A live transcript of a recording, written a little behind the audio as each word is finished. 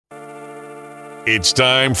It's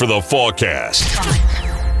time for the Fallcast.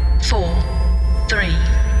 5, 4, 3,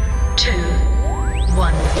 2,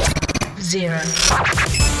 1, 0.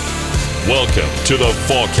 Welcome to the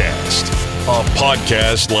Fallcast, a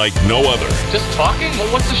podcast like no other. Just talking?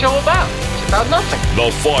 Well, what's the show about? It's about nothing. The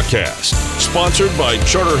Fallcast, sponsored by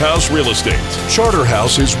Charterhouse Real Estate.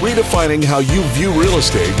 Charterhouse is redefining how you view real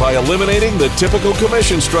estate by eliminating the typical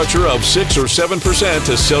commission structure of 6 or 7%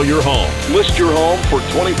 to sell your home. List your home for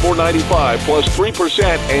 $24.95 plus 3%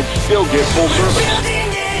 and still get full service.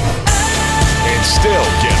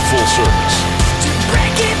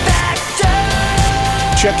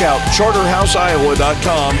 Check out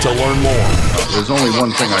charterhouseiowa.com to learn more. There's only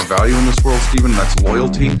one thing I value in this world, Stephen, and that's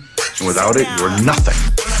loyalty. And without it, you're nothing.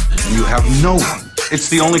 And you have no one. It's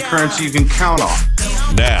the only currency you can count on.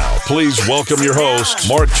 Now, please welcome your hosts,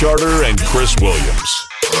 Mark Charter and Chris Williams.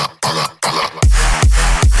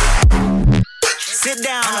 Sit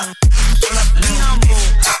down.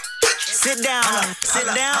 Sit down. Sit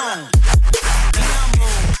down.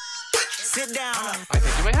 Sit down. I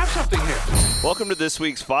think you may have something here. Welcome to this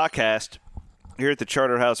week's Fallcast here at the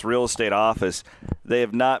Charterhouse Real Estate office. They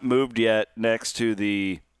have not moved yet next to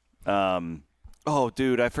the oh,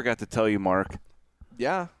 dude, I forgot to tell you, Mark.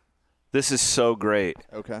 Yeah. This is so great.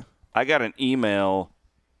 Okay. I got an email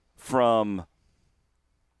from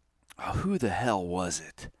who the hell was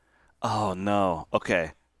it? Oh, no.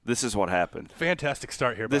 Okay. This is what happened. Fantastic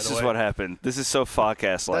start here, by the way. This is what happened. This is so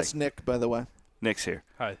Fallcast-like. That's Nick, by the way. Nick's here.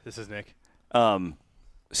 Hi, this is Nick.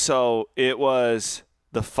 So it was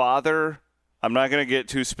the father. I'm not going to get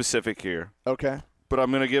too specific here, Okay. but I'm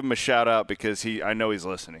going to give him a shout out because I know he's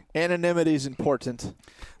listening. Anonymity is important.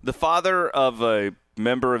 The father of a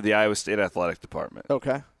member of the Iowa State Athletic Department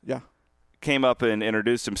Okay. Yeah. came up and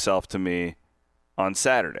introduced himself to me on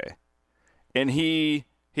Saturday. And he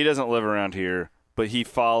doesn't live around here, but he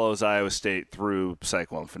follows Iowa State through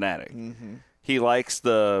Cyclone Fanatic. Mm-hmm. He likes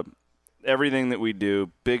everything that we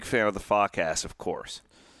do. Big fan of the Fallcast, of course.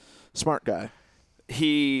 Smart guy.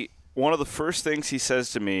 One of the first things he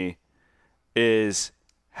says to me is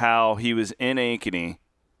how he was in Ankeny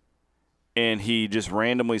and he just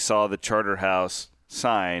randomly saw the Charterhouse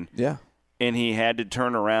sign. Yeah. And he had to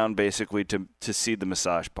turn around basically to see the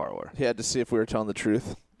massage parlor. He had to see if we were telling the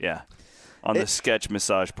truth. Yeah. On the sketch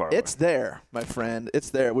massage parlor. It's there, my friend.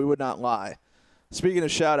 It's there. We would not lie. Speaking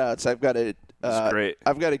of shout-outs, I've got to great.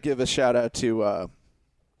 I've got to give a shout-out to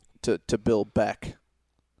Bill Beck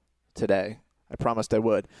today. I promised I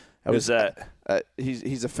would. Who's that?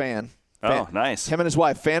 He's a fan. Oh, nice. Him and his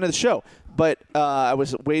wife, fan of the show. But I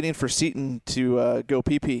was waiting for Seton to go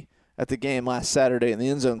pee-pee at the game last Saturday in the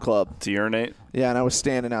End Zone Club. To urinate? Yeah, and I was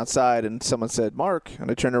standing outside, and someone said, Mark, and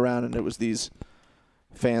I turned around, and it was these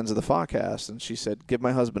fans of the Fallcast, and she said, give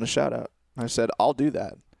my husband a shout-out. I said, I'll do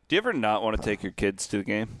that. Do you ever not want to take your kids to the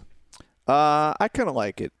game? I kind of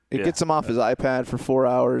like it. It gets him off his iPad for 4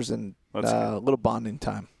 hours and a little bonding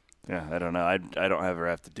time. Yeah, I don't know. I don't ever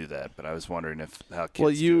have to do that, but I was wondering how kids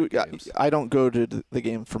Well, do at games. I don't go to the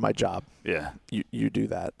game for my job. Yeah. You do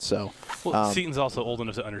that. So. Well, Seton's also old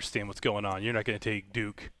enough to understand what's going on. You're not going to take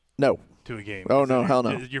Duke No. to a game. Oh, no, hell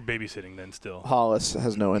no. You're babysitting then still. Hollis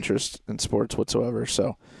has no interest in sports whatsoever.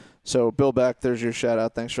 So Bill Beck, there's your shout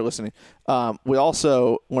out. Thanks for listening. We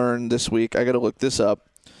also learned this week, I got to look this up,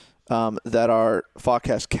 that our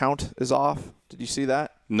Fallcast count is off. Did you see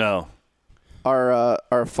that? No. Our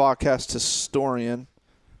Fallcast historian,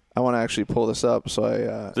 I want to actually pull this up.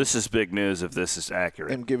 So This is big news if this is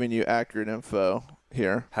accurate. I'm giving you accurate info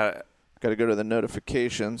here. Got to go to the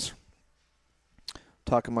notifications.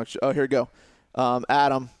 Talking much. Oh, here we go.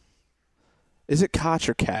 Adam. Is it Koch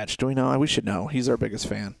or Catch? Do we know? We should know. He's our biggest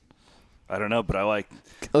fan. I don't know, but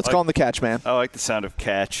Let's call him the Catch Man. I like the sound of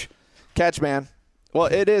catch. Catch Man. Well,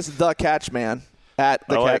 it is the Catch Man at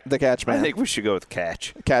the Catch Man. I think we should go with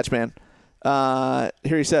catch. Catch Man.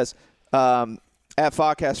 Here he says, at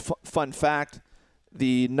Fallcast, fun fact,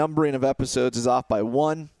 the numbering of episodes is off by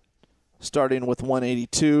 1, starting with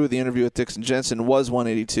 182. The interview with Dixon Jensen was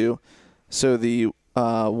 182. So the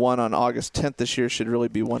one on August 10th this year should really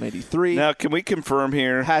be 183. Now, can we confirm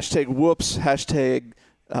here? Hashtag whoops, hashtag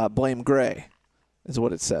blame Gray is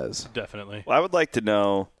what it says. Definitely. Well, I would like to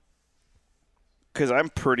know, because I'm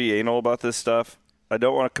pretty anal about this stuff. I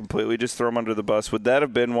don't want to completely just throw him under the bus. Would that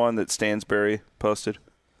have been one that Stansberry posted?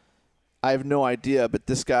 I have no idea, but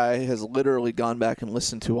this guy has literally gone back and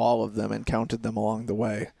listened to all of them and counted them along the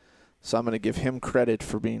way. So I'm going to give him credit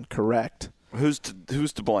for being correct. Who's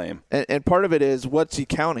to blame? And part of it is, what's he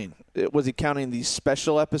counting? Was he counting these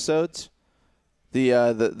special episodes?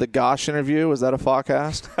 The Gosh interview, was that a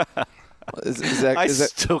Fallcast? I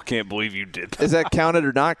still can't believe you did that. Is that counted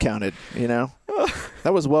or not counted, you know? Well,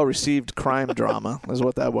 That was well-received crime drama is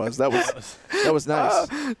what that was. That was nice.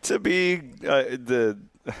 To be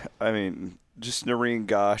just Noreen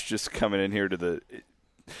Gosh just coming in here to the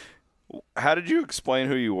 – how did you explain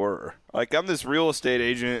who you were? Like, I'm this real estate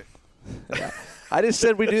agent. I just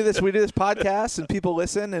said we do this podcast and people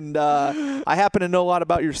listen, and I happen to know a lot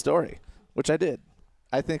about your story, which I did.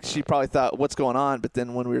 I think she probably thought, what's going on? But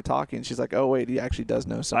then when we were talking, she's like, oh, wait, he actually does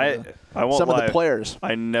know some of the players.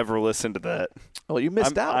 I never listened to that. Well, you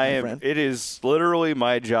missed out, my friend. It is literally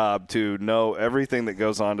my job to know everything that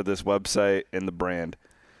goes on to this website and the brand,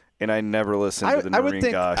 and I never listened to the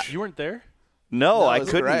Noreen Gosh. You weren't there? No, I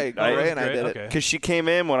couldn't. Gray and I did it. Because she came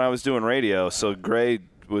in when I was doing radio, so Gray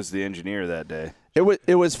was the engineer that day.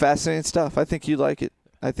 It was fascinating stuff. I think you'd like it.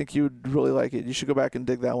 I think you would really like it. You should go back and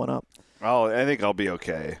dig that one up. Oh, I think I'll be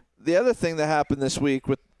okay. The other thing that happened this week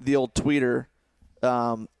with the old tweeter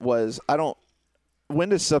was when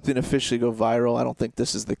does something officially go viral? I don't think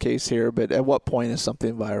this is the case here, but at what point is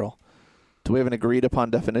something viral? Do we have an agreed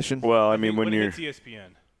upon definition? Well, I mean, when it hits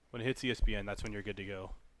ESPN, that's when you're good to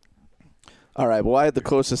go. All right. Well, I had the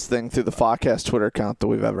closest thing through the Fawcast Twitter account that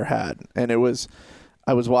we've ever had, and I was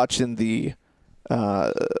watching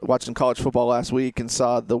watching college football last week and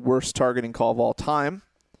saw the worst targeting call of all time.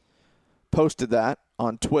 Posted that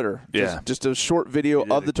on Twitter. Just a short video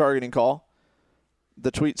of the targeting call. The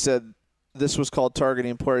tweet said this was called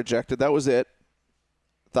targeting, player ejected. That was it.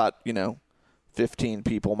 Thought, 15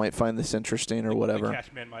 people might find this interesting or whatever. The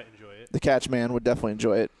catch man might enjoy it. The catch man would definitely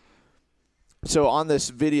enjoy it. So on this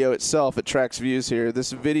video itself, it tracks views here.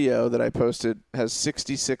 This video that I posted has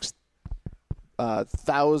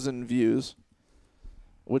 66,000 views,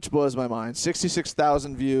 which blows my mind.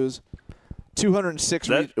 66,000 views. 206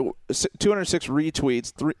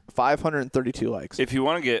 retweets, 532 likes. If you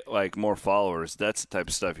want to get more followers, that's the type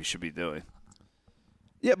of stuff you should be doing.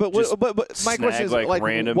 Yeah, but my question is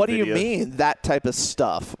what do you mean that type of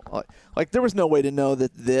stuff? Like there was no way to know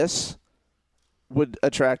that this would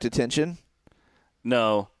attract attention.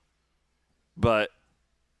 No, but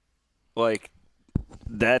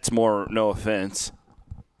that's more. No offense.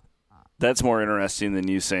 That's more interesting than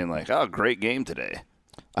you saying "Oh, great game today."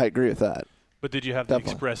 I agree with that. But did you have the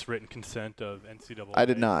express written consent of NCAA? I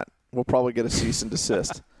did not. We'll probably get a cease and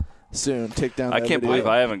desist soon. Take down. I can't believe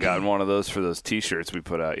I haven't gotten one of those for those T-shirts we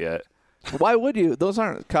put out yet. Why would you? Those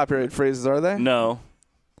aren't copyrighted phrases, are they? No.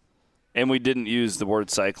 And we didn't use the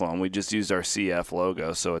word Cyclone. We just used our CF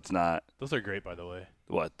logo, so it's not. Those are great, by the way.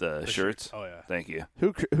 What, the shirts? Oh, yeah. Thank you.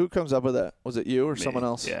 Who comes up with that? Was it you or someone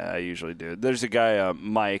else? Yeah, I usually do. There's a guy,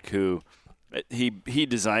 Mike, who he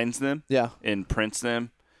designs them and prints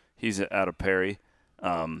them. He's out of Perry.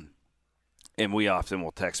 And we often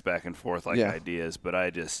will text back and forth ideas, but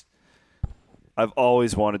I've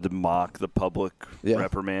always wanted to mock the public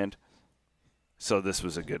reprimand. So this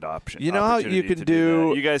was a good option. You know how you can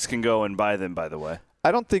do you guys can go and buy them, by the way.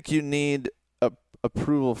 I don't think you need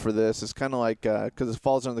approval for this. It's kind of like because it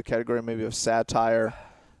falls under the category maybe of satire,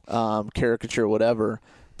 caricature, whatever.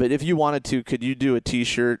 But if you wanted to, could you do a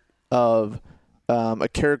T-shirt of a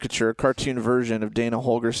cartoon version of Dana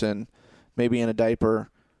Holgerson, maybe in a diaper,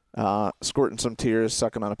 squirting some tears,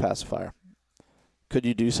 sucking on a pacifier? Could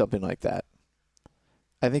you do something like that?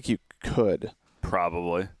 I think you could.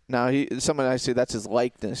 Probably. Now, someone I say that's his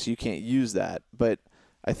likeness. You can't use that, but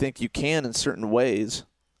I think you can in certain ways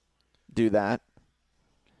do that.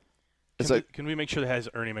 Can we make sure that has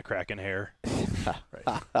Ernie McCracken hair?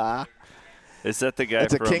 Right. Is that the guy?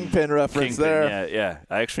 It's a Kingpin reference there. Yeah.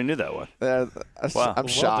 I actually knew that one. Wow. I'm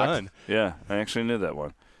shocked. Well done. Yeah, I actually knew that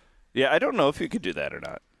one. Yeah, I don't know if you could do that or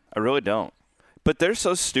not. I really don't. But they're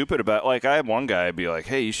so stupid about. I had one guy be like,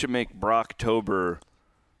 "Hey, you should make Brocktober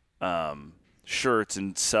shirts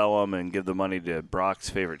and sell them and give the money to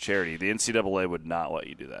Brock's favorite charity." The NCAA would not let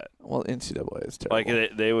you do that. Well, NCAA is terrible.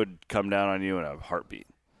 They would come down on you in a heartbeat.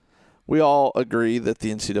 We all agree that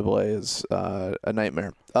the NCAA is a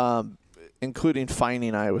nightmare, including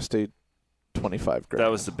fining Iowa State $25,000.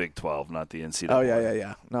 That was the Big 12, not the NCAA. Oh,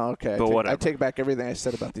 yeah. No, okay. But I take back everything I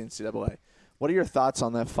said about the NCAA. What are your thoughts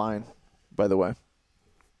on that fine, by the way?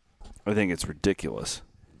 I think it's ridiculous.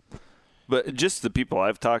 But just the people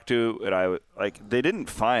I've talked to they didn't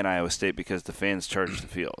fine Iowa State because the fans charged the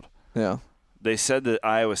field. Yeah. They said that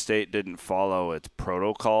Iowa State didn't follow its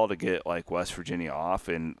protocol to get West Virginia off,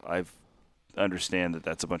 and I understand that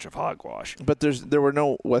that's a bunch of hogwash. But there were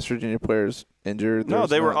no West Virginia players injured. No,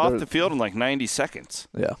 they were off the field in 90 seconds.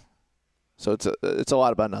 Yeah. So it's a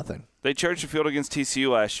lot about nothing. They charged the field against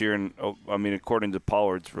TCU last year, and according to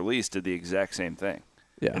Pollard's release, did the exact same thing.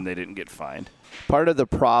 Yeah. And they didn't get fined. Part of the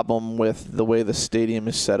problem with the way the stadium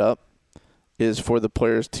is set up is for the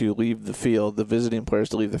players to leave the field, the visiting players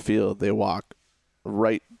to leave the field. They walk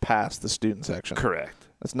right past the student section. Correct.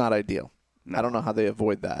 That's not ideal. No. I don't know how they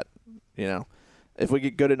avoid that. You know, if we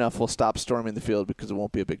get good enough, we'll stop storming the field because it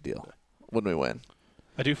won't be a big deal when we win.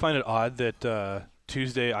 I do find it odd that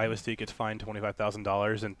Tuesday Iowa State gets fined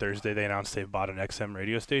 $25,000 and Thursday they announced they've bought an XM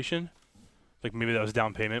radio station. Like maybe that was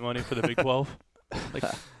down payment money for the Big 12.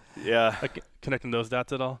 Yeah. Like connecting those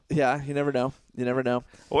dots at all? Yeah, you never know. You never know.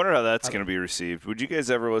 I wonder how that's going to be received. Would you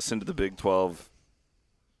guys ever listen to the Big 12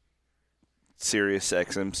 Sirius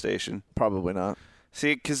XM station? Probably not.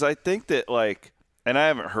 See, because I think that, like, and I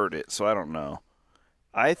haven't heard it, so I don't know.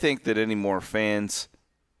 I think that any more fans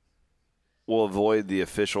will avoid the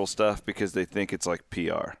official stuff because they think it's like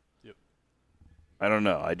PR. Yep. I don't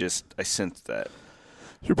know. I sense that.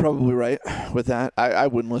 You're probably right with that. I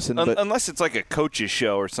wouldn't listen. But unless it's like a coach's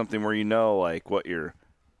show or something where you know, like, what you're,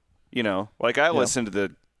 you know. Like, I listen to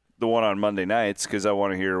the one on Monday nights because I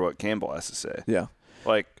want to hear what Campbell has to say. Yeah.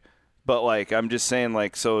 Like, but, like, I'm just saying,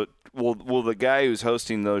 like, so will the guy who's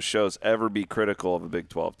hosting those shows ever be critical of a Big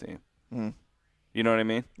 12 team? Mm. You know what I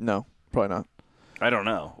mean? No, probably not. I don't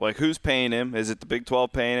know. Like, who's paying him? Is it the Big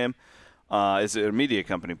 12 paying him? Is it a media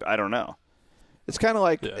company? I don't know. It's kind of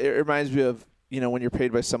like, it reminds me of, you know, when you're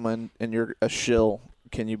paid by someone and you're a shill,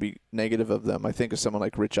 can you be negative of them? I think of someone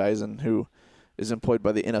like Rich Eisen, who is employed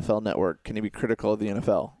by the NFL Network. Can he be critical of the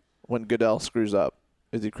NFL? When Goodell screws up,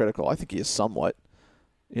 is he critical? I think he is somewhat.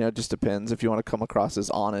 You know, it just depends. If you want to come across as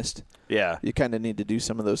honest, yeah, you kind of need to do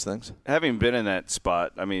some of those things. Having been in that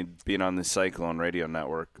spot, I mean, being on the Cyclone Radio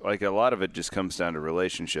Network, like, a lot of it just comes down to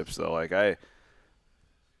relationships, though. Like, I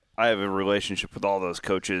have a relationship with all those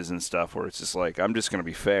coaches and stuff where it's just like, I'm just going to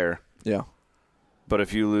be fair. Yeah. But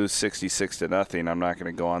if you lose 66-0, I'm not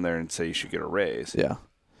going to go on there and say you should get a raise. Yeah.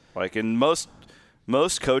 Like, in most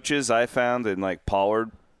coaches I found, in, like,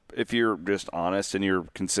 Pollard, if you're just honest and you're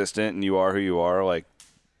consistent and you are who you are, like,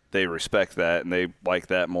 they respect that and they like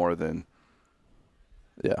that more than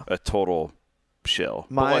a total shill.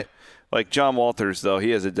 Like John Walters, though, he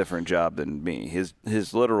has a different job than me.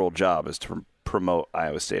 His literal job is to promote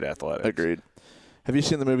Iowa State athletics. Agreed. Have you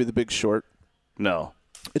seen the movie The Big Short? No.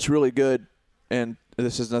 It's really good, and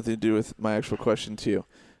this has nothing to do with my actual question to you,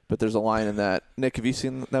 but there's a line in that. Nick, have you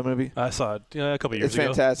seen that movie? I saw it a couple years ago.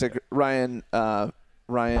 It's fantastic. Ryan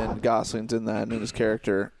Gosling's in that, and his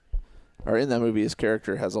character – or in that movie, his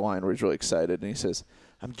character has a line where he's really excited, and he says,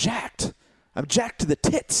 I'm jacked. I'm jacked to the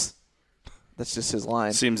tits. That's just his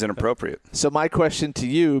line. Seems inappropriate. So my question to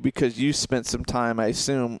you, because you spent some time, I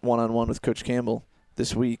assume, one-on-one with Coach Campbell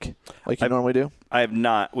this week, like you normally do? I have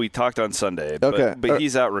not. We talked on Sunday, okay. but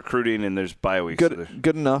he's out recruiting, and there's bye weeks.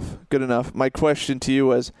 Good enough. My question to you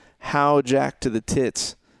was, how jacked to the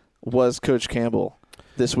tits was Coach Campbell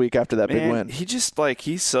this week after that big win? He just, like,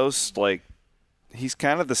 he's so, like, he's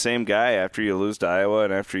kind of the same guy after you lose to Iowa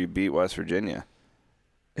and after you beat West Virginia.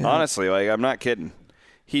 Yeah. Honestly, like, I'm not kidding.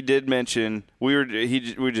 He did mention we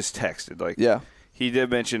just texted, like, he did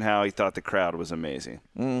mention how he thought the crowd was amazing,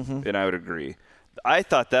 and I would agree. I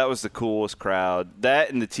thought that was the coolest crowd.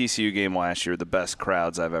 That and the TCU game last year, the best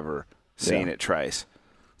crowds I've ever seen at Trice.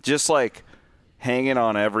 Just, like, hanging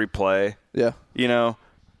on every play. Yeah, you know,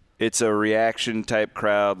 it's a reaction type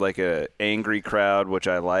crowd, like a angry crowd, which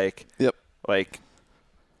I like. Yep. Like,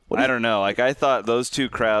 I don't know. Like, I thought those two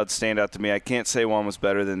crowds stand out to me. I can't say one was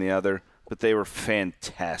better than the other, but they were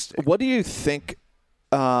fantastic. What do you think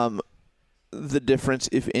the difference,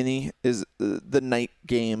 if any, is the night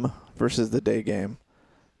game versus the day game?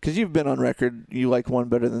 Because you've been on record, you like one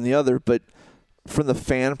better than the other, but from the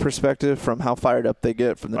fan perspective, from how fired up they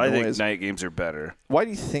get from the noise. I think night games are better. Why do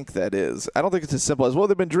you think that is? I don't think it's as simple as, well,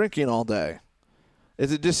 they've been drinking all day.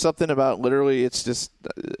 Is it just something about literally it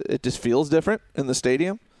just feels different in the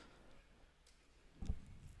stadium?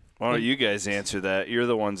 Why don't you guys answer that? You're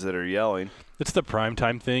the ones that are yelling. It's the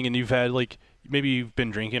primetime thing, and you've had, like, maybe you've been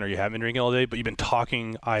drinking or you haven't been drinking all day, but you've been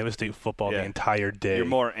talking Iowa State football the entire day. You're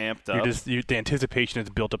more amped up. The anticipation is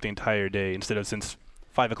built up the entire day instead of since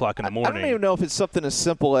 5 o'clock in the morning. I don't even know if it's something as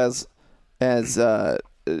simple as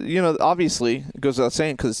you know, obviously, it goes without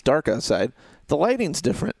saying because it's dark outside. The lighting's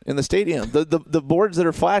different in the stadium. The boards that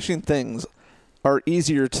are flashing things are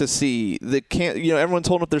easier to see. Everyone's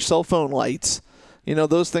holding up their cell phone lights. You know,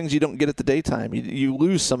 those things you don't get at the daytime. You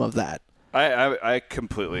lose some of that. I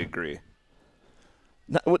completely agree.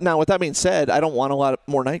 Now, with that being said, I don't want a lot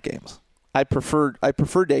more night games. I prefer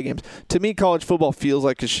day games. To me, college football feels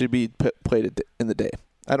like it should be played in the day.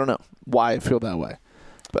 I don't know why I feel that way,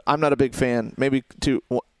 but I'm not a big fan. Maybe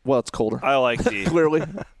it's colder. I like the clearly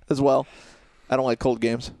as well. I don't like cold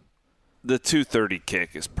games. The 2:30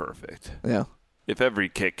 kick is perfect. Yeah. If every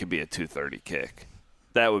kick could be a 230 kick,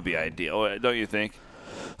 that would be ideal, don't you think?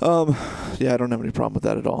 Yeah, I don't have any problem with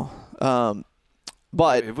that at all.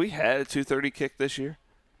 But have we had a 230 kick this year?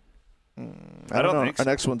 I don't know. think so. Our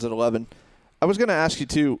next one's at 11. I was going to ask you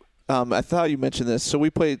too. I thought you mentioned this. So we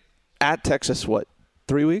played at Texas. What?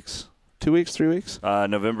 3 weeks? 2 weeks? 3 weeks?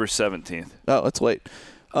 November 17th. Oh, it's late.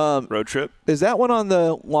 Road trip? Is that one on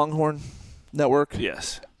the Longhorn Network?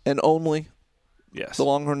 Yes. And only Yes. the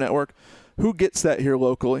Longhorn Network? Who gets that here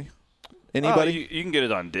locally? Anybody? You can get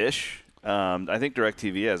it on Dish. I think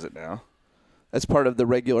DirecTV has it now. As part of the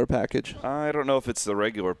regular package? I don't know if it's the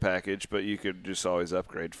regular package, but you could just always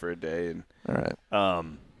upgrade for a day. And All right.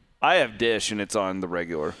 I have Dish, and it's on the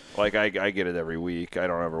regular. Like, I get it every week. I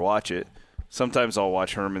don't ever watch it. Sometimes I'll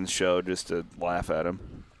watch Herman's show just to laugh at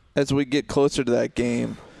him. As we get closer to that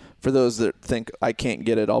game, for those that think I can't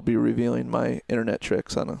get it, I'll be revealing my internet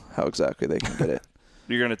tricks on how exactly they can get it.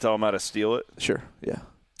 You're going to tell them how to steal it? Sure, yeah.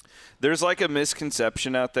 There's like a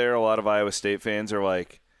misconception out there. A lot of Iowa State fans are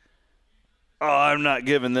like, oh, I'm not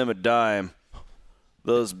giving them a dime.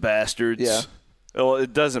 Those bastards. Yeah. Well,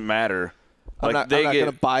 it doesn't matter. I'm not going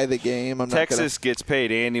to buy the game. Texas gets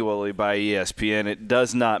paid annually by ESPN. It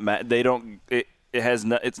does not matter. They don't.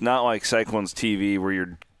 It's not like Cyclones TV where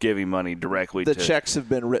you're giving money directly. The checks have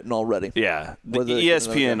been written already. Yeah,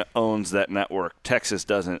 ESPN owns that network. Texas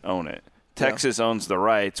doesn't own it. Texas owns the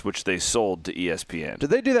rights, which they sold to ESPN.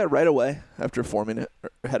 Did they do that right away after forming it?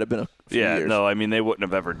 Or had it been a few years? No. I mean, they wouldn't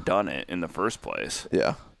have ever done it in the first place.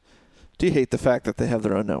 Yeah. Do you hate the fact that they have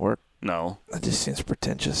their own network? No. That just seems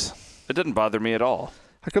pretentious. It doesn't bother me at all.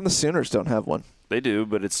 How come the Sooners don't have one? They do,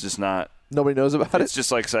 but it's just not. Nobody knows about it? It's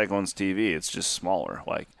just like Cyclones TV. It's just smaller.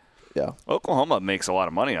 Like, yeah. Oklahoma makes a lot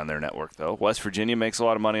of money on their network, though. West Virginia makes a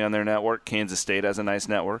lot of money on their network. Kansas State has a nice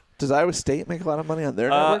network. Does Iowa State make a lot of money on their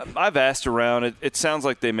network? I've asked around. It sounds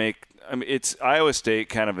like they make. I mean, it's Iowa State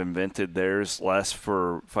kind of invented theirs less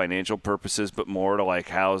for financial purposes, but more to like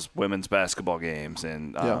house women's basketball games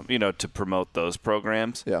and to promote those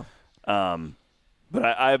programs. Yeah. But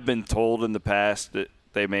I've been told in the past that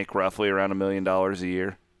they make roughly around $1 million a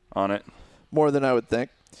year on it. More than I would think.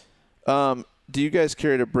 Do you guys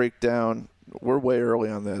care to break down? We're way early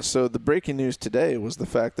on this. So the breaking news today was the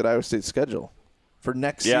fact that Iowa State's schedule for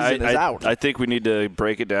next season is out. I think we need to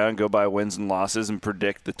break it down, go by wins and losses, and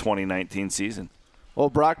predict the 2019 season. Well,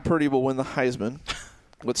 Brock Purdy will win the Heisman.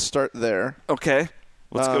 Let's start there. Okay.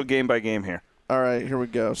 Let's go game by game here. All right, here we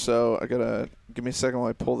go. So I got to – give me a second while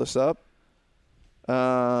I pull this up.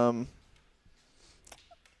 I'm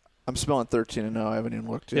smelling 13-0. I haven't even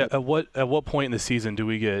looked yet. Yeah. At what point in the season do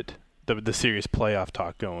we get the serious playoff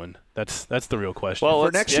talk going? That's the real question. Well,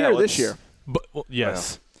 for next year or this year? But,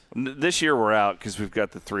 yes. Well, this year we're out because we've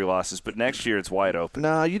got the 3 losses, but next year it's wide open.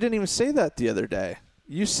 No, you didn't even say that the other day.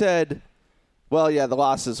 You said, well, yeah, the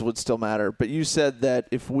losses would still matter, but you said that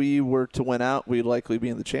if we were to win out, we'd likely be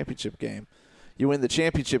in the championship game. You win the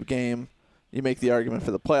championship game, you make the argument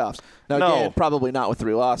for the playoffs. Now, again, probably not with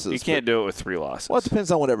 3 losses. You can't do it with 3 losses. Well, it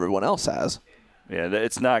depends on what everyone else has. Yeah,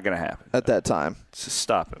 it's not going to happen. At that time. So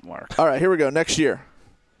stop it, Mark. All right, here we go. Next year.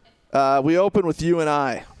 We open with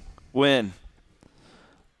UNI. Win.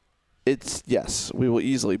 Yes, we will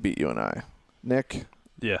easily beat UNI. Nick?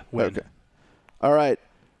 Yeah, win. Okay. All right.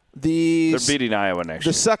 They're beating Iowa next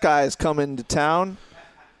year. The Suckeyes come into town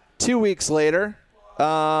 2 weeks later.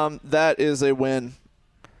 That is a win.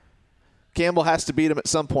 Campbell has to beat him at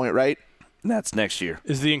some point, right? That's next year.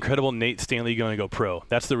 Is the incredible Nate Stanley going to go pro?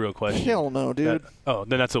 That's the real question. Hell no, dude. Then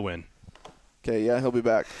that's a win. Okay, yeah, he'll be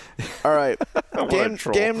back. All right.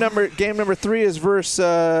 game number 3 is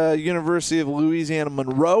versus University of Louisiana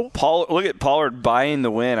Monroe. Look at Pollard buying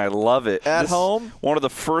the win. I love it. At home. One of the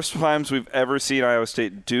first times we've ever seen Iowa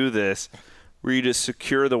State do this, where you just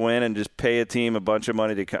secure the win and just pay a team a bunch of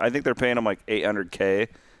money to. I think they're paying them like $800K.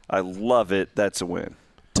 I love it. That's a win.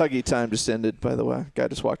 Tuggy time just ended, by the way. Guy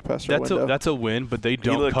just walked past our window. That's a win, but they don't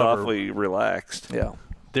cover. He looked cover. awfully relaxed. Yeah.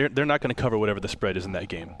 They're not going to cover whatever the spread is in that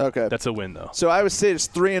game. Okay. That's a win, though. So Iowa State is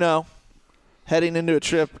 3-0, heading into a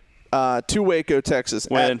trip to Waco, Texas,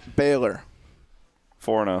 win. At Baylor.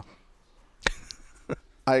 4-0.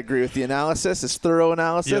 I agree with the analysis. It's thorough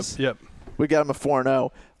analysis. Yep. We got them a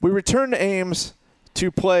 4-0. We return to Ames to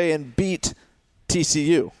play and beat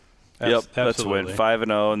TCU. Yep, that's a win.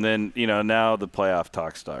 5-0, and then now the playoff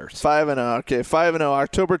talk starts. 5-0. Okay, 5-0.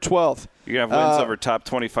 October 12th. You're gonna have wins over top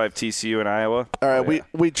 25 TCU and Iowa. All right,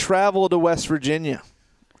 we travel to West Virginia.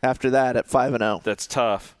 After that, at 5-0. That's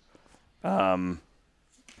tough. Well,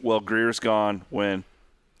 Greer's gone. Win.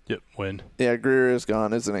 Yep, win. Yeah, Greer is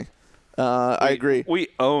gone, isn't he? I agree. We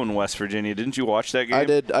own West Virginia. Didn't you watch that game?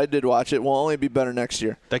 I did watch it. We'll only be better next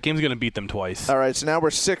year. That game's going to beat them twice. All right, so now we're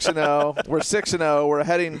 6-0. We're 6-0. We're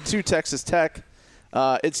heading to Texas Tech.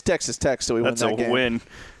 It's Texas Tech, so we That's win that game. a win.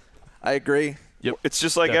 I agree. Yep. It's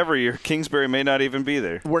just like every year. Kingsbury may not even be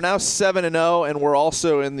there. We're now 7-0, and we're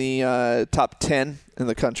also in the top 10 in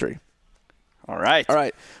the country. All right. All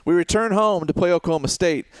right. We return home to play Oklahoma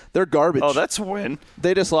State. They're garbage. Oh, that's a win.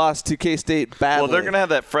 They just lost to K-State badly. Well, they're going to have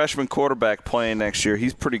that freshman quarterback playing next year.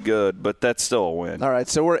 He's pretty good, but that's still a win. All right,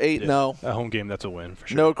 so we're 8-0. A home game, that's a win for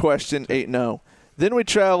sure. No question, 8-0. Then we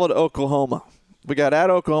travel to Oklahoma. We got at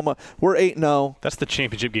Oklahoma. We're 8-0. That's the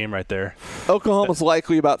championship game right there. Oklahoma's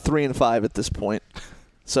likely about 3-5 at this point.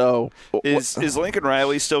 So is Lincoln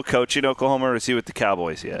Riley still coaching Oklahoma, or is he with the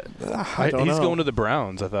Cowboys yet? I don't know. He's going to the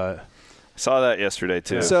Browns, I thought. Saw that yesterday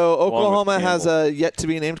too. So along with Oklahoma has Campbell. a yet to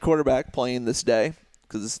be named quarterback playing this day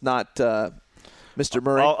because it's not Mr.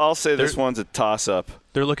 Murray. I'll say this one's a toss-up.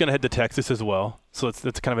 They're looking ahead to Texas as well, so it's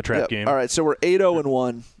kind of a trap Yep. game. All right, so we're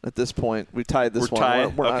 8-0-1 at this point. We tied this We're one.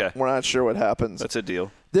 tied? We're Okay. not sure what happens. That's a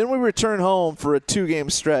deal. Then we return home for a 2-game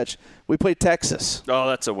stretch. We play Texas Oh,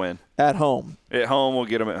 that's a win. at home. At home, we'll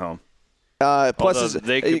get them at home. Plus, Although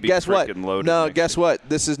they could be guess what? freaking loaded No, next guess year. what?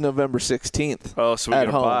 This is November 16th. Oh, so we're at going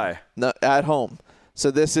to home. buy. No, at home. So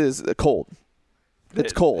this is cold.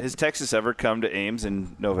 It's cold. Has Texas ever come to Ames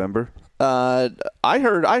in November? I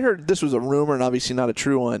heard this was a rumor and obviously not a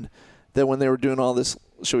true one, that when they were doing all this,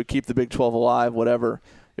 should we keep the Big 12 alive, whatever,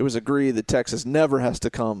 it was agreed that Texas never has to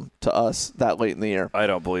come to us that late in the year. I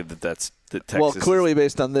don't believe that Texas. Well, clearly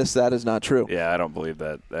based on this, that is not true. Yeah, I don't believe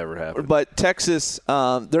that ever happened. But Texas,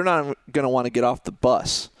 they're not going to want to get off the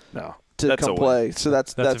bus No. to That's come a play. win. So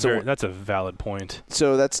that's That's a valid point.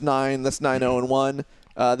 So that's 9. That's 9-0-1.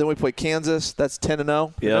 Then we play Kansas. That's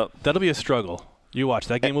 10-0. Yep. That'll be a struggle. You watch.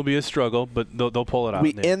 That game will be a struggle, but they'll pull it out.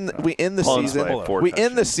 We end the Pulls season. by 4 We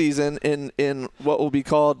end the touchdowns. season in what will be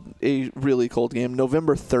called a really cold game,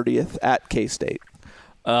 November 30th at K-State.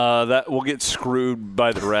 That we'll get screwed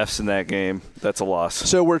by the refs in that game. That's a loss.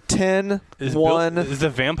 So we're 10-1. Is the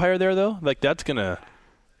vampire there though? Like that doesn't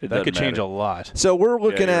could change matter. a lot. So we're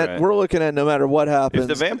looking you're at right. we're looking at no matter what happens. If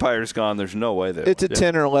the vampire's gone, there's no way that it's a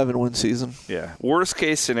 10 or 11 win season. Yeah. Worst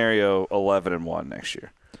case scenario, 11-1 next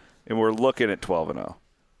year, and we're looking at 12-0.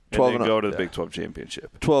 12-0. And then go to the Big 12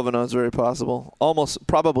 championship. 12-0 is very possible. Almost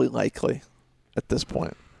probably likely at this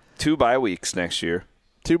point. 2 bye weeks next year.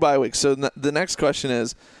 2 bye weeks. So the next question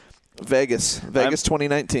is Vegas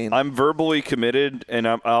 2019. I'm verbally committed, and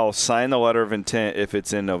I'll sign the letter of intent if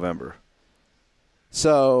it's in November.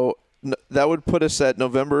 So that would put us at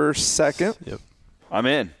November 2nd. Yep. I'm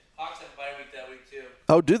in. Hawks have a bye week that week too.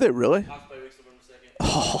 Oh, do they really? Hawks bye week's November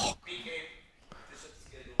 2nd.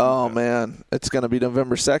 Oh, man. It's going to be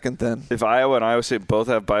November 2nd then. If Iowa and Iowa State both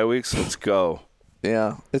have bye weeks, let's go.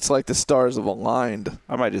 Yeah. It's like the stars have aligned.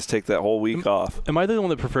 I might just take that whole week off. Am I the one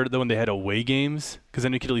that preferred it though when they had away games? Because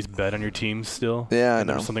then you could at least bet on your teams still. Yeah, I and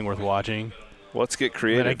know. there's something worth watching. Let's get And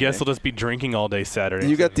creative. then I guess man. they'll just be drinking all day Saturday.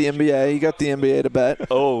 You got the NBA. You got the NBA to bet.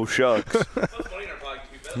 Oh, shucks.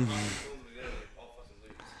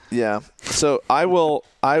 Yeah. So I will.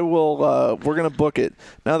 We're gonna book it.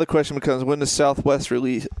 Now the question becomes: when does Southwest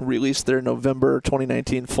release their November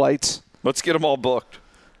 2019 flights? Let's get them all booked.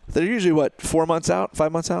 They're usually 4 months out,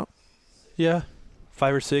 5 months out. Yeah,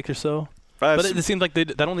 5 or 6 or so. But It seems like I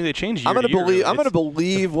don't think they change. I'm gonna to year, believe. really. I'm gonna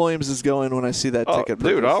believe Williams is going when I see that ticket.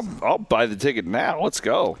 Dude, purchase. I'll buy the ticket now. Let's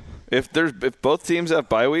go. If both teams have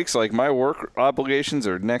bye weeks, like my work obligations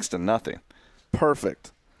are next to nothing.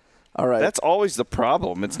 Perfect. All right. That's always the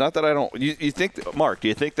problem. It's not that I don't. You think, Mark? Do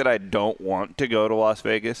you think that I don't want to go to Las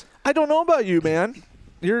Vegas? I don't know about you, man.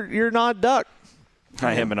 You're not duck.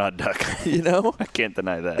 I am an odd duck. You know, I can't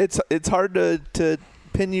deny that. it's hard to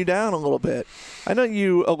pin you down a little bit. I know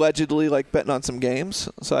you allegedly like betting on some games,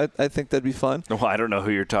 so I think that'd be fun. Well, I don't know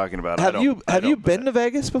who you're talking about. Have you been bet. to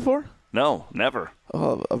Vegas before? No, never.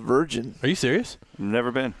 Oh, a virgin. Are you serious?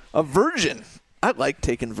 Never been. A virgin. I like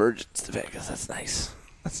taking virgins to Vegas. That's nice.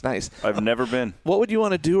 That's nice. I've never been. What would you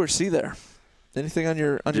want to do or see there? Anything on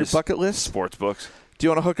your Just bucket list? Sports books. Do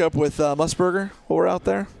you want to hook up with Musburger while we're out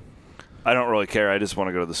there? I don't really care. I just want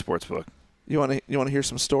to go to the sports book. You want to hear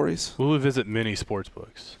some stories? We will visit many sports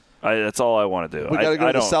books. That's all I want to do. We got to go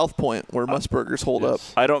I to the don't- South Point where Musburgers hold up.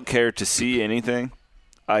 I don't care to see anything.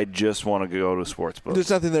 I just want to go to sports books.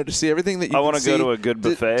 There's nothing there to see. Everything that you I want to go to a good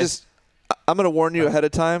buffet. I'm going to warn you ahead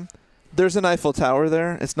of time. There's an Eiffel Tower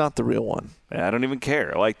there. It's not the real one. I don't even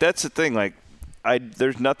care. Like, that's the thing. Like,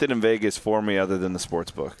 there's nothing in Vegas for me other than the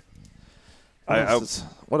sports book.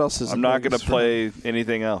 What else is I'm in not Vegas going to for me? play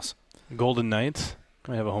anything else. Golden Knights.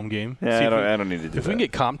 I have a home game. Yeah, See I don't need to do If that. we can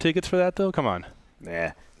get comp tickets for that, though, come on.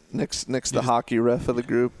 Nah. Nick's the hockey ref of the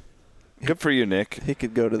group. Good for you, Nick. He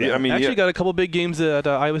could go to that. Yeah, I mean, Actually got a couple big games at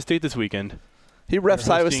Iowa State this weekend. he refs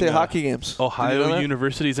They're Iowa hosting, State hockey games. Did you know Ohio that?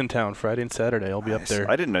 University's in town Friday and Saturday. I'll be up Nice. there.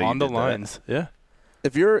 I didn't know you on the did that. lines. Yeah.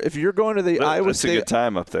 If you're going to the Iowa That's State, a good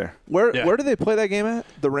time up there. where Yeah. where do they play that game at?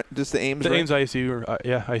 Just the Ames. The rink? Ames ICU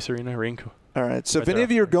or Ice Arena rink. All right. So if Right any there.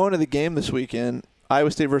 of you are going to the game this weekend,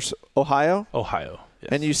 Iowa State versus Ohio, Ohio. Yes.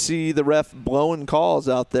 and you see the ref blowing calls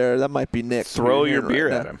out there, that might be Nick. Throw You're your hearing beer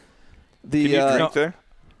right at now. him. The Can you uh, drink there?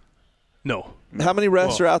 No. how many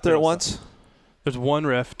refs Well, are out there at no, once? There's one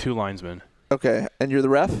ref, 2 linesmen. Okay, and you're the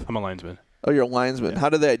ref. I'm a linesman. Oh, you're a linesman. Yeah. How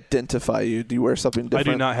do they identify you? Do you wear something different?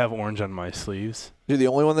 I do not have orange on my sleeves. You're the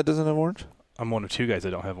only one that doesn't have orange. I'm one of 2 guys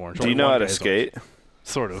that don't have orange. Do you Only know one how to guy has skate? orange.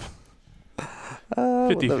 Sort of.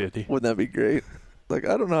 50-50. 50-50. Wouldn't that be great? Like,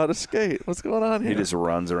 I don't know how to skate. What's going on here? He just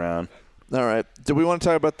runs around. All right. Do we want to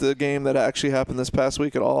talk about the game that actually happened this past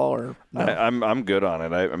week at all, or no? I'm good on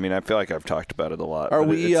it. I mean, I feel like I've talked about it a lot. Are but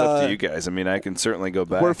we, It's up to you guys. I mean, I can certainly go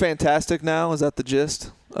back. We're fantastic now. Is that the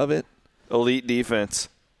gist of it? Elite defense.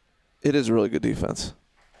 It is really good defense.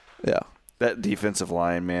 Yeah. That defensive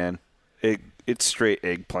line, man. It's straight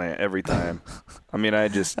eggplant every time. I mean, I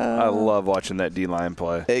love watching that D-line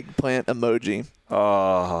play. Eggplant emoji.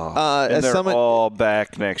 Oh, and as they're someone- all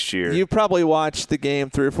back next year. You probably watched the game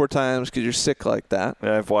 3 or 4 times because you're sick like that.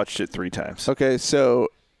 I've watched it 3 times. Okay, so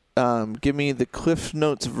give me the Cliff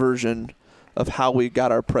Notes version of how we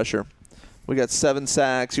got our pressure. We got 7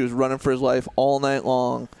 sacks. He was running for his life all night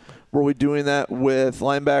long. Were we doing that with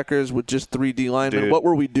linebackers, with just 3 D linemen? Dude. What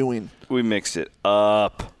were we doing? We mixed it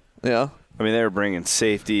up. Yeah. I mean, they were bringing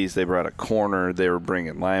safeties. They brought a corner. They were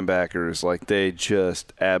bringing linebackers. Like, they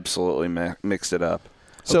just absolutely mixed it up.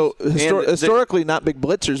 So And historically, not big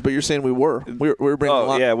blitzers, but you're saying we were. We were bringing a Oh,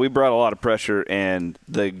 lot. yeah, we brought a lot of pressure, and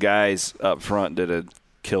the guys up front did a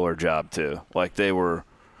killer job, too. Like, they were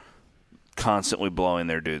constantly blowing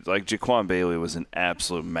their dudes. Like, Jaquan Bailey was an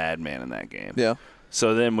absolute madman in that game. Yeah.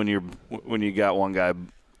 So then when you got one guy,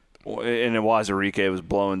 and Wazirike was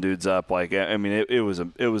blowing dudes up, like, I mean, it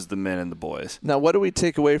was the men and the boys. Now, what do we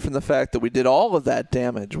take away from the fact that we did all of that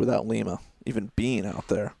damage without Lima even being out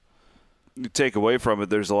there? You take away from it,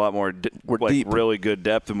 there's a lot more We're like deep. really good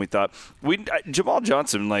depth than we thought. Jamal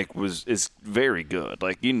Johnson is very good.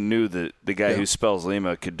 Like, you knew that the guy who spells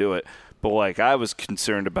Lima could do it, but like, I was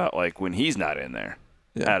concerned about like when he's not in there.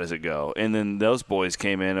 Yeah. How does it go? And then those boys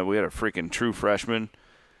came in, and we had a freaking true freshman,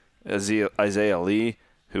 Isaiah Lee,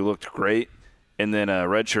 who looked great, and then a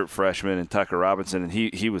redshirt freshman and Tucker Robinson, and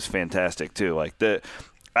he was fantastic too. Like,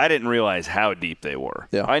 I didn't realize how deep they were.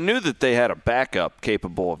 Yeah. I knew that they had a backup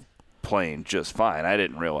capable of playing just fine. I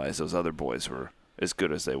didn't realize those other boys were as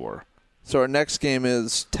good as they were. So our next game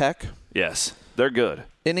is Tech. Yes, they're good.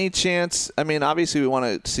 Any chance? I mean, obviously, we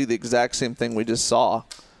want to see the exact same thing we just saw.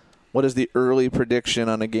 What is the early prediction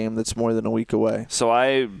on a game that's more than a week away? So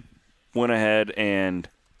I went ahead and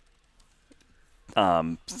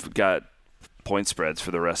got point spreads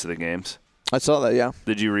for the rest of the games. I saw that, yeah.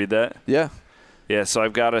 Did you read that? Yeah. Yeah, so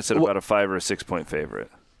I've got us at about a 5 or a 6 point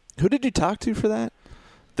favorite. Who did you talk to for that?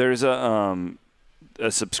 There's a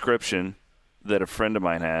subscription that a friend of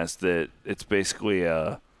mine has that it's basically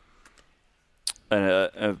a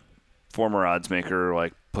former odds maker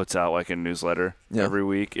like puts out like a newsletter every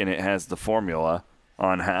week, and it has the formula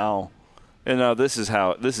on how. And now this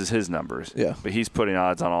is his numbers. Yeah. But he's putting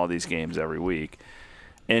odds on all these games every week.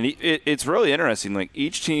 And it's really interesting. Like,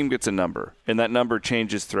 each team gets a number, and that number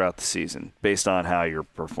changes throughout the season based on how you're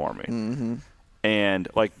performing. Mm-hmm. And,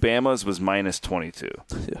 like, Bama's was minus 22,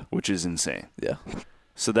 Yeah. which is insane. Yeah.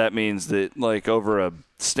 So that means that, like, over a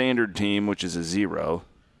standard team, which is a 0,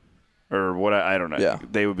 or what, I don't know, Yeah.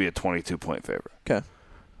 they would be a 22-point favorite. Okay.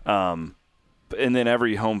 And then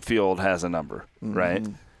every home field has a number, right?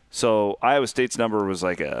 So Iowa State's number was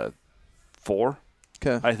like a 4,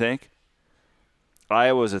 Okay. I think.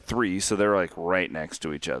 Iowa's a 3, so they're like right next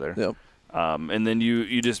to each other. Yep. And then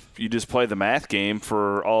you just play the math game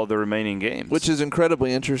for all the remaining games, Which is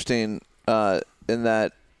incredibly interesting in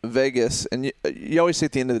that Vegas, and you always say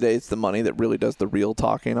at the end of the day it's the money that really does the real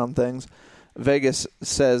talking on things. Vegas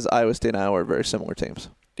says Iowa State and Iowa are very similar teams.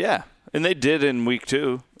 Yeah, and they did in week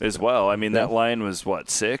 2 as well. I mean, that line was,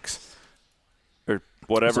 6 or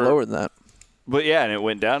whatever. It's lower than that. But, yeah, and it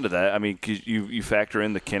went down to that. I mean, 'cause you factor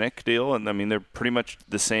in the Kinnick deal, and, I mean, they're pretty much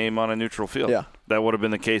the same on a neutral field. Yeah. That would have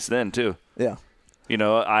been the case then, too. Yeah. You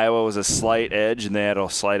know, Iowa was a slight edge, and they had a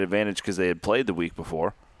slight advantage because they had played the week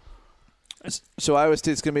before. So Iowa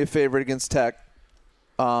State's going to be a favorite against Tech.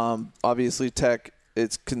 Obviously, Tech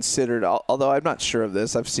it's considered, although I'm not sure of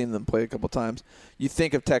this. I've seen them play a couple times. You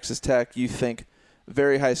think of Texas Tech, you think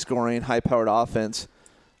very high scoring, high powered offense.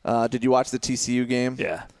 Did you watch the TCU game?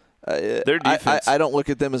 Yeah. Their defense. I don't look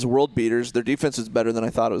at them as world beaters. Their defense is better than I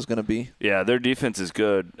thought it was going to be. Yeah, their defense is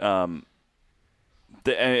good. And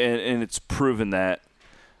it's proven that.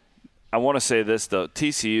 I want to say this, though.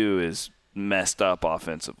 TCU is messed up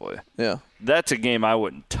offensively. Yeah. That's a game I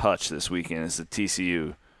wouldn't touch this weekend is the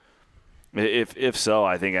TCU. If so,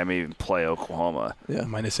 I think I may even play Oklahoma. Yeah.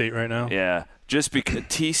 -8 right now. Yeah. Just because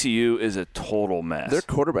TCU is a total mess. Their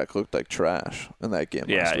quarterback looked like trash in that game.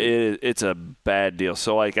 Yeah, last week. it's a bad deal.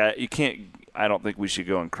 So, like, I don't think we should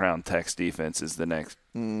go and crown Tech's defense as the next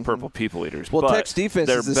Purple People Eaters. Well, but Tech's defense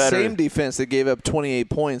is the same defense that gave up 28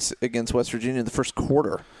 points against West Virginia in the first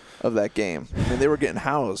quarter of that game. I mean, they were getting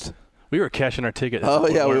housed. We were cashing our ticket. Oh,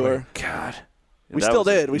 yeah, we were. God. We still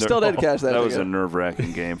did. We still did cash that. That was a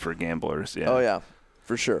nerve-wracking game for gamblers. Yeah. Oh, yeah,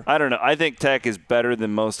 for sure. I don't know. I think Tech is better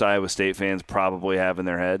than most Iowa State fans probably have in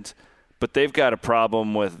their heads. But they've got a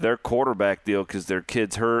problem with their quarterback deal because their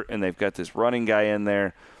kid's hurt, and they've got this running guy in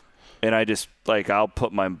there. And I just, I'll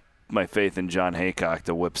put my faith in John Haycock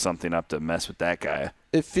to whip something up to mess with that guy.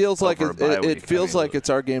 It feels like it feels like it's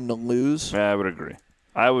our game to lose. Yeah, I would agree.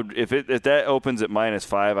 I would if that opens at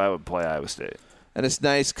 -5, I would play Iowa State. And it's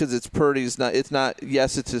nice because it's Purdy's not. It's not.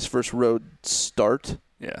 Yes, it's his first road start.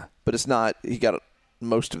 Yeah, but it's not. He got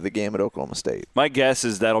most of the game at Oklahoma State. My guess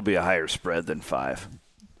is that'll be a higher spread than 5.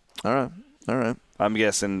 All right. I'm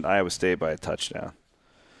guessing Iowa State by a touchdown.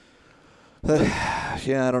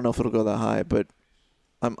 Yeah, I don't know if it'll go that high, but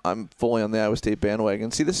I'm fully on the Iowa State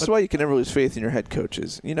bandwagon. See, this is why you can never lose faith in your head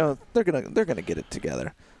coaches. You know, they're gonna get it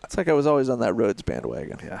together. It's like I was always on that Rhodes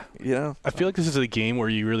bandwagon. Yeah. You know? I feel like this is a game where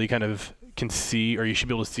you really kind of can see, or you should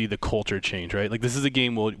be able to see the culture change, right? Like, this is a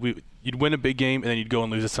game where you'd win a big game, and then you'd go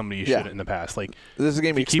and lose to somebody you shouldn't in the past. Like, this is a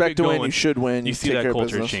game you expect to win, you should win. You see that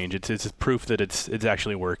culture change. It's proof that it's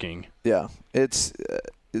actually working. Yeah. It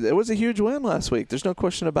was a huge win last week. There's no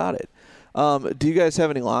question about it. Do you guys have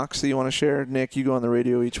any locks that you want to share? Nick, you go on the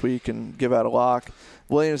radio each week and give out a lock.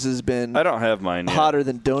 Williams has been I don't have mine yet. Hotter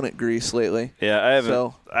than donut grease lately. Yeah, I haven't.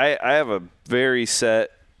 So, I have a very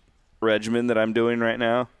set regimen that I'm doing right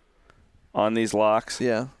now on these locks.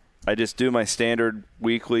 Yeah. I just do my standard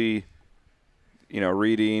weekly,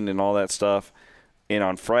 reading and all that stuff. And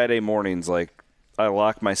on Friday mornings, I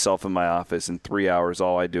lock myself in my office in 3 hours.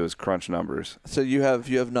 All I do is crunch numbers. So you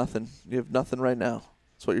have nothing. You have nothing right now.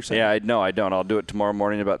 That's what you're saying? Yeah, I don't. I'll do it tomorrow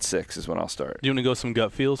morning about 6 is when I'll start. Do you want to go some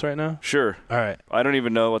gut feels right now? Sure. All right. I don't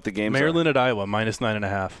even know what the games Maryland at Iowa,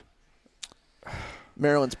 -9.5.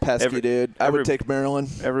 Maryland's pesky, dude. I would take Maryland.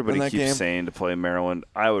 Everybody in that keeps game. saying to play Maryland.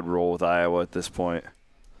 I would roll with Iowa at this point.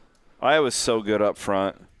 Iowa's so good up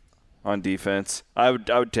front on defense. I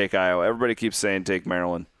would take Iowa. Everybody keeps saying take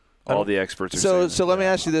Maryland. All the experts are saying So let me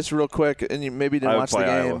ask you this real quick, and you maybe didn't watch the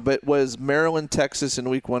game, Iowa. but was Maryland, Texas in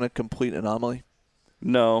week 1 a complete anomaly?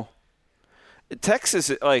 No. Texas,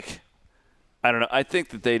 I don't know. I think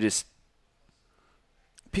that they just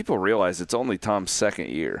 – people realize it's only Tom's second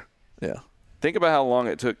year. Yeah. Think about how long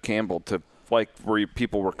it took Campbell to, where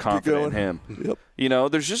people were confident in him.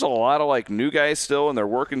 Yep. There's just a lot of, new guys still, and they're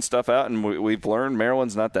working stuff out, and we've learned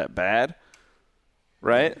Maryland's not that bad,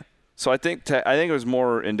 right? So I think it was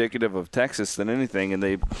more indicative of Texas than anything, and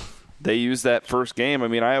they used that first game. I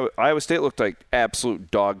mean, Iowa State looked like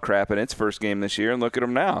absolute dog crap in its first game this year, and look at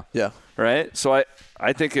them now. Yeah. Right? So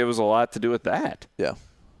I think it was a lot to do with that. Yeah.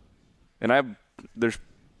 And there's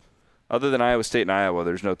other than Iowa State and Iowa,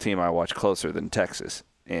 there's no team I watch closer than Texas,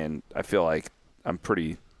 and I feel like I'm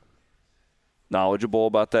pretty knowledgeable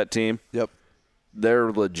about that team. Yep.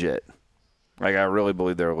 They're legit. I really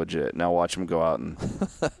believe they're legit. Now watch them go out and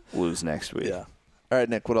lose next week. Yeah. All right,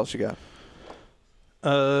 Nick, what else you got?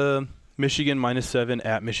 Michigan -7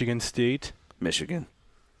 at Michigan State. Michigan.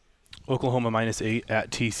 Oklahoma -8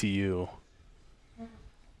 at TCU.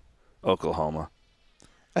 Oklahoma.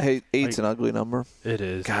 I hate 8's an ugly number. It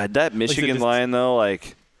is. God, that Michigan line, though,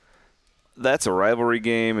 that's a rivalry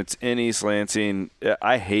game. It's in East Lansing.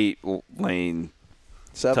 I hate laying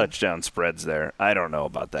 7? touchdown spreads there. I don't know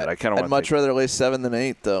about that. I kind of I'd much rather lay 7 than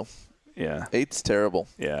 8, though. Yeah. 8's terrible.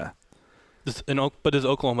 Yeah. But does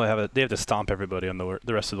Oklahoma they have to stomp everybody on the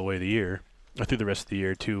rest of the way of the year, or through the rest of the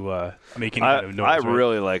year to make any kind of noise? I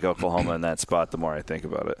really like Oklahoma in that spot the more I think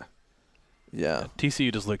about it. Yeah.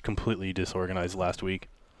 TCU just looked completely disorganized last week.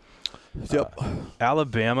 Yep.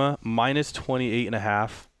 Alabama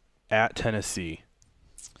 -28.5 at Tennessee.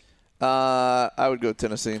 I would go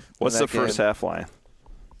Tennessee. What's the first half line?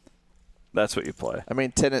 That's what you play. I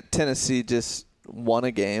mean, Tennessee just won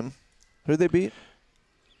a game. Who did they beat?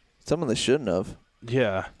 Someone they shouldn't have.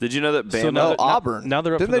 Yeah. Did you know that Bama? So now Auburn. Now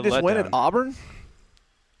they're up Didn't for they the just win letdown. at Auburn?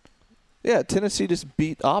 Yeah, Tennessee just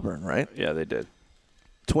beat Auburn, right? Yeah, they did.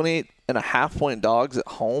 28.5-point dogs at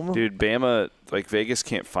home. Dude, Bama, like Vegas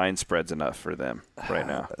can't find spreads enough for them right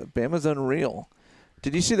now. Bama's unreal.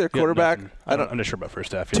 Did you see their Yeah, quarterback? nothing. I'm not sure about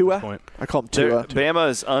first half yet at Tua? this point. I call him They're- Tua. Bama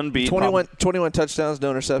is unbeaten. 21 touchdowns,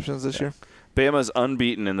 no interceptions this year. Bama's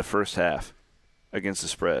unbeaten in the first half against the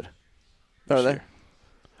spread. Are they?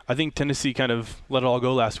 I think Tennessee kind of let it all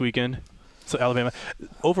go last weekend. So Alabama,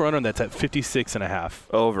 over-under on that's at 56.5.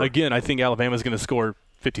 Over. Again, I think Alabama's going to score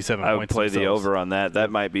 57 I would points play the themselves. over on that. That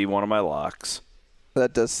might be one of my locks.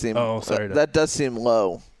 That does seem. Oh, sorry. That does seem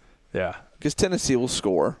low. Yeah. Because Tennessee will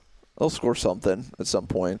score. They'll score something at some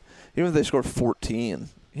point. Even if they score 14,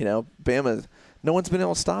 Bama, no one's been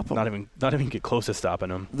able to stop them. Not even get close to stopping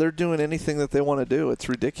them. They're doing anything that they want to do. It's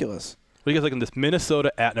ridiculous. What do you guys like in this?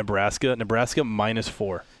 Minnesota at Nebraska. Nebraska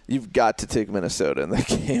 -4. You've got to take Minnesota in that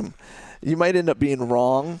game. You might end up being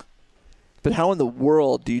wrong, but how in the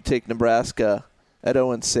world do you take Nebraska at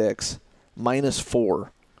 0-6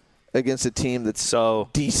 -4 against a team that's So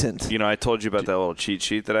decent? I told you about that little cheat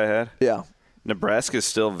sheet that I had. Yeah, Nebraska's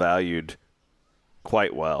still valued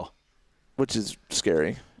quite well. which is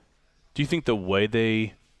scary. Do you think the way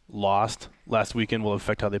they lost last weekend will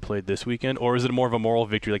affect how they played this weekend, or is it more of a moral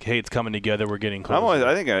victory? Like, hey, it's coming together. We're getting close.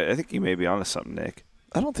 I think you may be onto something, Nick.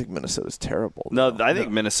 I don't think Minnesota's terrible. No, I think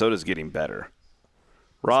Minnesota's getting better.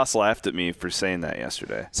 Ross laughed at me for saying that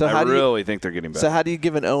yesterday. So I really think they're getting better. So how do you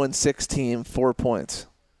give an 0-6 team 4 points?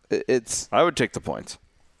 I would take the points.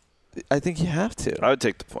 I think you have to. I would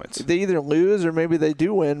take the points. They either lose or maybe they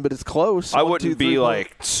do win, but it's close. I 1, wouldn't 2, be 3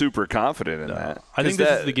 like super confident in that. I think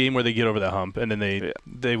this is the game where they get over that hump and then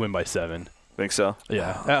they win by 7. Think so?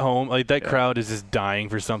 Yeah, at home, like that crowd is just dying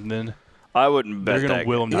for something. I wouldn't bet They're gonna that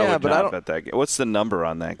will game. them. Yeah, I would but not I don't- bet that game. What's the number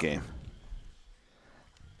on that game?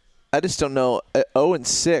 I just don't know.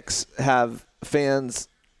 0-6 have fans.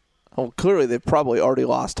 Well, clearly they've probably already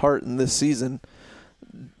lost heart in this season.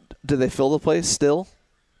 Do they fill the place still?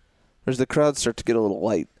 Or does the crowd start to get a little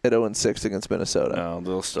light at 0-6 against Minnesota? No,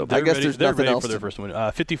 they'll still. I guess there's they're nothing ready else for their to- first win.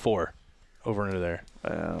 54 over under there.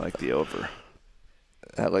 I like the over.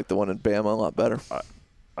 I like the one in Bama a lot better.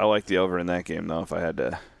 I like the over in that game though. If I had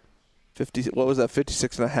to, 50. What was that?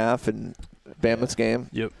 56.5 in Bama's game.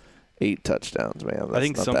 Yep. 8 touchdowns, man. That's I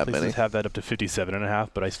think not some that places many. have that up to 57.5,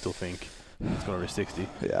 but I still think it's going over 60.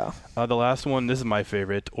 Yeah. The last one, this is my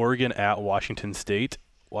favorite. Oregon at Washington State.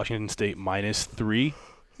 Washington State -3.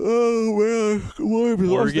 Oh man, lost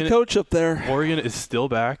Oregon- the coach up there. Oregon is still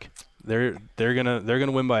back. They're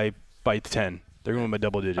gonna win by 10. They're gonna win by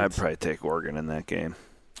double digits. I'd probably take Oregon in that game.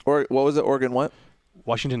 Or what was it? Oregon what?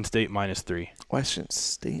 Washington State -3. Washington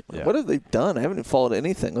State. Yeah. What have they done? I haven't even followed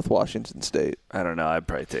anything with Washington State. I don't know. I'd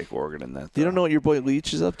probably take Oregon in that. You though. don't know what your boy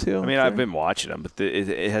Leach is up to? I mean, I've been watching them, but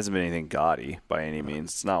it hasn't been anything gaudy by any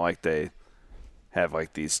means. It's not like they have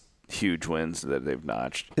like these huge wins that they've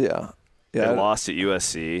notched. Yeah. They Yeah. lost at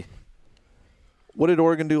USC. What did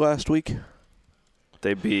Oregon do last week?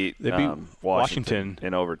 They beat Washington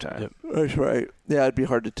in overtime. Yep. That's right. Yeah, it'd be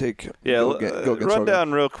hard to take. Yeah, go against run Oregon.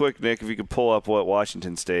 down real quick, Nick, if you could pull up what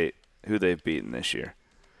Washington State, who they've beaten this year.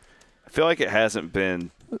 I feel like it hasn't been.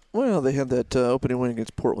 Well, they had that opening win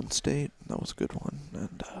against Portland State. That was a good one.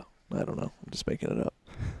 And I don't know. I'm just making it up.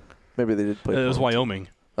 Maybe they did play. It was Portland. Wyoming.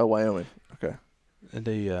 Oh, Wyoming. Okay. And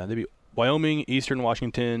they beat Wyoming, Eastern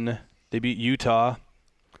Washington. They beat Utah.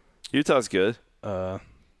 Utah's good.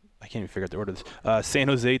 I can't even figure out the order of this. San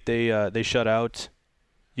Jose, they shut out.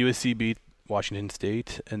 USC beat Washington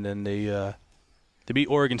State, and then they beat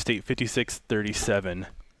Oregon State 56-37.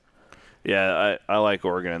 Yeah, I like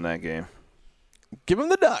Oregon in that game. Give them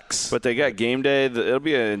the Ducks. But they got game day. It'll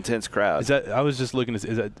be an intense crowd. Is that? I was just looking. Is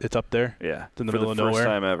that? It's up there. Yeah, It's in the for middle the of first nowhere.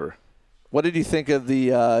 time ever. What did you think of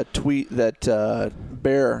the tweet that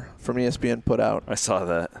Bear from ESPN put out I saw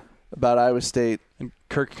that. about Iowa State? And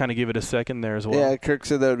Kirk kind of gave it a second there as well. Yeah, Kirk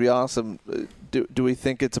said that would be awesome. Do we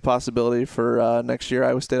think it's a possibility for next year,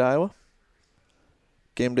 Iowa State, Iowa?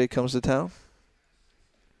 Game day comes to town?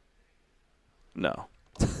 No.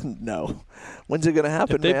 No. When's it going to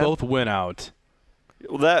happen, If they man? both win out,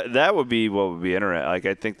 Well, that would be what would be interesting. Like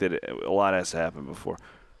I think that a lot has to happen before.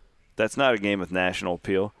 That's not a game with national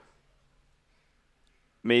appeal.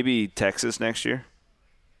 Maybe Texas next year,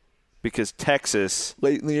 because Texas,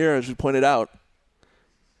 Late in the year, as we pointed out.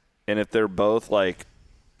 and if they're both like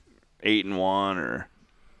 8-1 or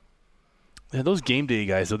yeah, those game day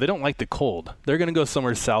guys, though, they don't like the cold. They're going to go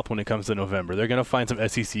somewhere south when it comes to November. They're going to find some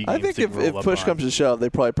SEC games I think to if roll up push on. comes to shove, they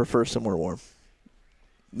probably prefer somewhere warm.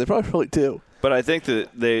 They probably really do. But I think that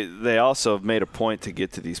they also have made a point to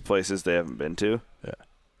get to these places they haven't been to. Yeah.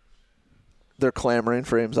 They're clamoring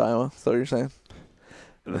for Ames, Iowa. Is that what you're saying?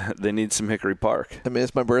 They need some Hickory Park. I mean,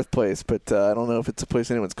 it's my birthplace, but I don't know if it's a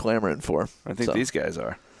place anyone's clamoring for. I think these guys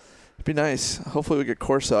are. It'd be nice. Hopefully we get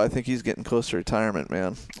Corso. I think he's getting close to retirement,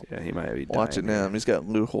 man. Yeah, he might be watching him. He's got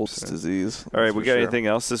Lou Holtz disease. All right, we got anything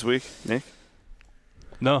else this week, Nick?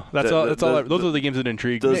 No, that's all. Those are the games that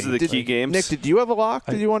intrigue. Those are the key games. Nick, did you have a lock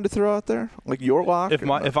that you wanted to throw out there? Like your lock?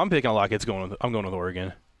 If I'm picking a lock, I'm going with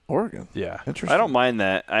Oregon. Oregon. Yeah. Interesting. I don't mind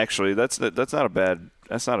that, actually. That's not a bad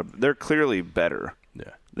 – they're clearly better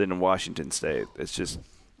than Washington State. It's just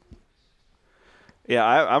 – yeah,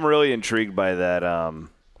 I'm really intrigued by that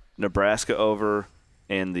Nebraska over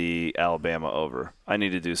and the Alabama over. I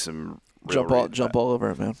need to do some jump all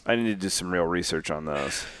over it, man. I need to do some real research on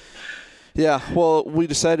those. Yeah, well, we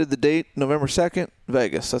decided the date, November 2nd,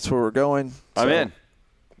 Vegas. That's where we're going. I'm in.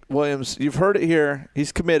 Williams, you've heard it here.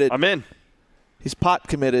 He's committed. I'm in. He's pot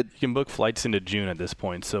committed. You can book flights into June at this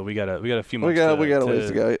point, so we got a few months. We got a ways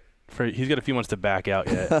to go. He's got a few months to back out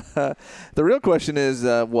yet. The real question is,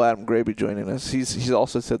 will Adam Gray be joining us? He's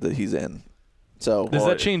also said that he's in. So does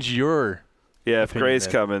that change your? Yeah, if Gray's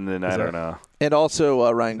coming, then I don't know. And also,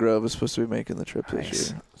 Ryan Grove is supposed to be making the trip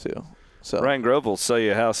this year too. So Ryan Grove will sell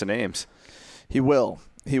you a house in Ames. He will.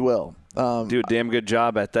 Do a damn good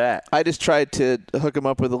job at that. I just tried to hook him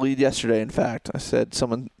up with a lead yesterday. In fact, I said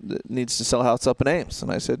someone needs to sell a house up in Ames,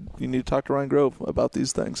 and I said you need to talk to Ryan Grove about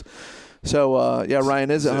these things. So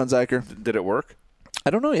Ryan is at Hunziker. Did it work? I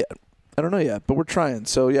don't know yet, but we're trying.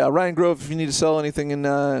 So yeah, Ryan Grove, if you need to sell anything in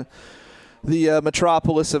the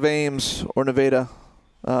metropolis of Ames or Nevada,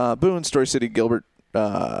 Boone, Story City, Gilbert,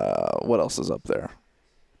 what else is up there?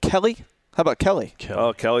 Kelly. How about Kelly?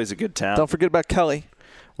 Oh, Kelly's a good town. Don't forget about Kelly.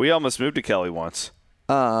 We almost moved to Kelly once.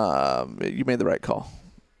 You made the right call.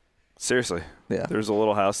 Seriously. Yeah. There's a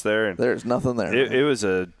little house there. And there's nothing there. It was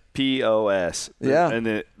a POS. Yeah.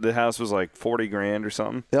 And the house was like $40,000 or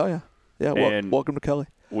something. Oh, yeah. And welcome to Kelly.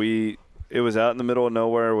 It was out in the middle of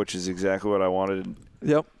nowhere, which is exactly what I wanted.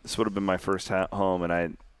 Yep. This would have been my first home, and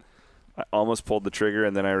I almost pulled the trigger,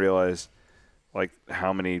 and then I realized like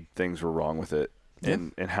how many things were wrong with it. Yeah.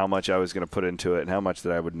 And how much I was going to put into it and how much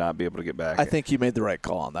that I would not be able to get back. I think you made the right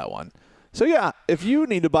call on that one. So, yeah, if you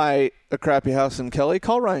need to buy a crappy house in Kelly,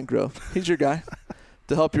 call Ryan Grove. He's your guy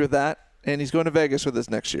to help you with that. And he's going to Vegas with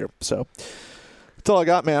us next year. So that's all I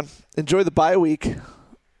got, man. Enjoy the bye week. I'm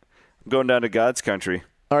going down to God's country.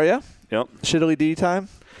 Are you? Yep. Shittily D time?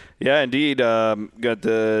 Yeah, indeed. Got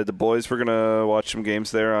the boys. We're going to watch some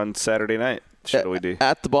games there on Saturday night. Shittily D.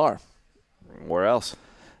 At the bar. Where else?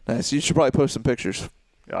 Nice. You should probably post some pictures.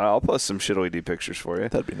 I'll post some Shittily D pictures for you.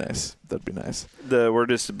 That'd be nice. We're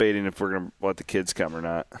just debating if we're going to let the kids come or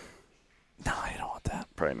not. No, you don't want that.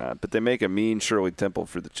 Probably not. But they make a mean Shirley Temple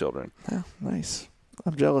for the children. Yeah, nice.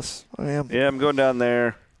 I'm jealous. I am. Yeah, I'm going down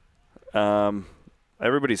there.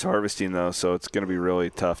 Everybody's harvesting, though, so it's going to be really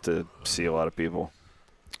tough to see a lot of people.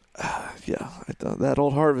 Yeah, that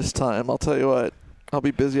old harvest time, I'll tell you what. I'll be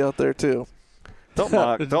busy out there, too. Don't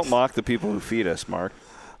mock the people who feed us, Mark.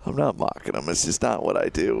 I'm not mocking them. It's just not what I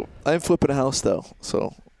do. I'm flipping a house, though.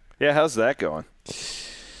 So. Yeah, how's that going?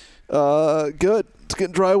 Good. It's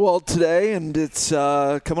getting drywalled today, and it's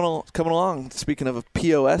coming along. Speaking of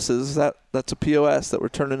POSs, that's a POS that we're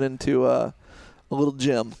turning into a little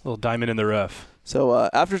gym. A little diamond in the rough. So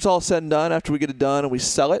after it's all said and done, after we get it done and we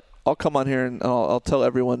sell it, I'll come on here and I'll tell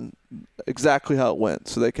everyone exactly how it went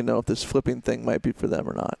so they can know if this flipping thing might be for them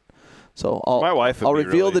or not. So my wife I'll would be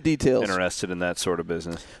reveal really the details. Interested in that sort of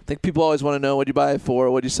business. I think people always want to know what you buy it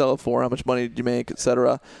for, what you sell it for, how much money did you make,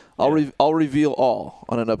 etc. I'll reveal all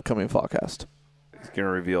on an upcoming podcast. He's going to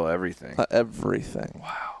reveal everything. Everything.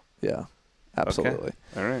 Wow. Yeah. Absolutely.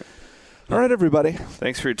 Okay. All right, everybody.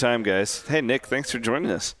 Thanks for your time, guys. Hey, Nick, thanks for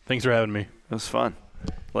joining us. Thanks for having me. It was fun.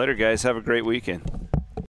 Later, guys. Have a great weekend.